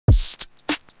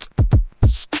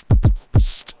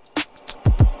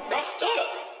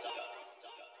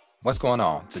What's going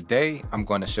on? Today, I'm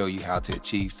going to show you how to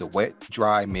achieve the wet,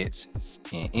 dry mix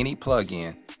in any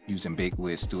plugin using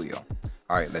Bitwig Studio.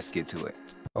 All right, let's get to it.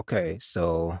 Okay,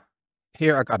 so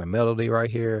here I got a melody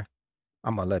right here.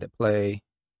 I'm gonna let it play.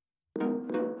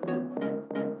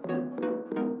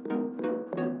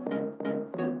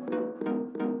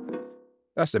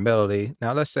 That's the melody.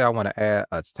 Now let's say I want to add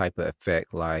a type of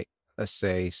effect like, let's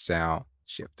say sound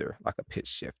shifter, like a pitch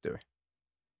shifter.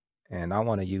 And I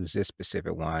want to use this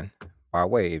specific one by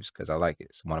Waves because I like it.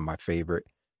 It's one of my favorite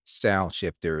sound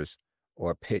shifters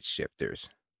or pitch shifters.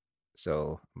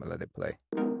 So I'm gonna let it play.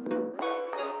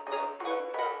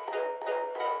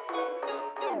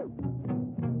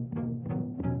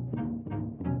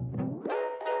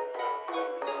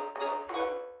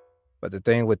 But the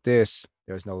thing with this,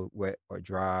 there's no wet or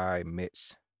dry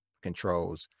mix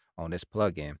controls on this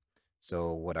plugin.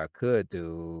 So what I could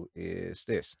do is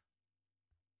this.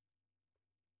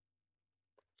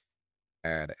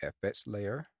 Add an FX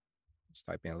layer. Just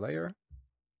type in layer.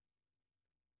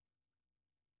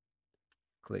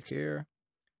 Click here.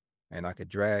 And I could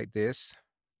drag this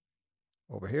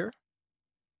over here.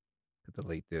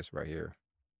 Delete this right here.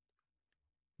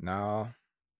 Now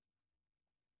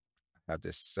I have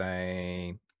this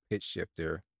same pitch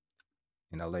shifter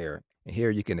in a layer. And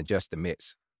here you can adjust the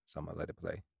mix. So I'm gonna let it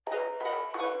play.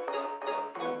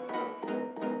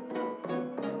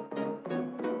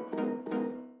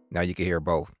 Now you can hear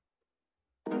both.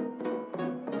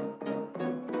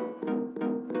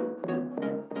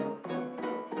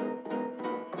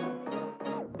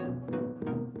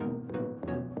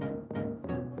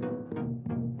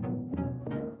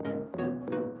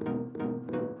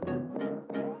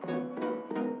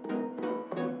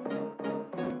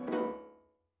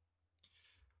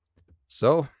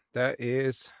 So that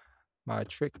is my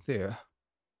trick there.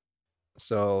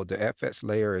 So the FX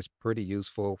layer is pretty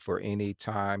useful for any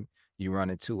time you run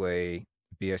into a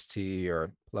VST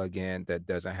or plugin that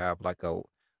doesn't have like a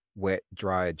wet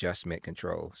dry adjustment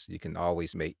controls. You can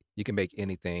make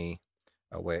anything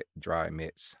a wet dry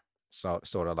mix,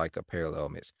 sort of like a parallel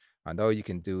mix. I know you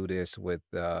can do this with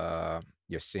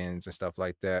your sins and stuff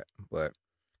like that, but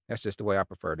that's just the way I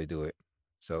prefer to do it.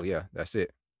 So yeah, that's it.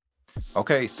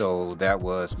 Okay, so that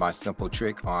was my simple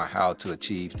trick on how to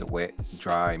achieve the wet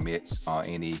dry mix on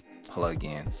any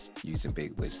plugin using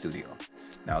Bitwig Studio.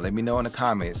 Now let me know in the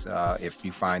comments if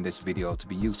you find this video to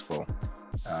be useful.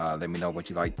 Let me know what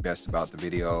you like best about the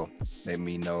video. Let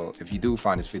me know if you do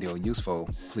find this video useful.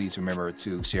 Please remember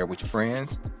to share with your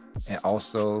friends, and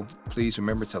also please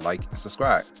remember to like and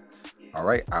subscribe. All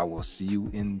right, I will see you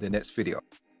in the next video.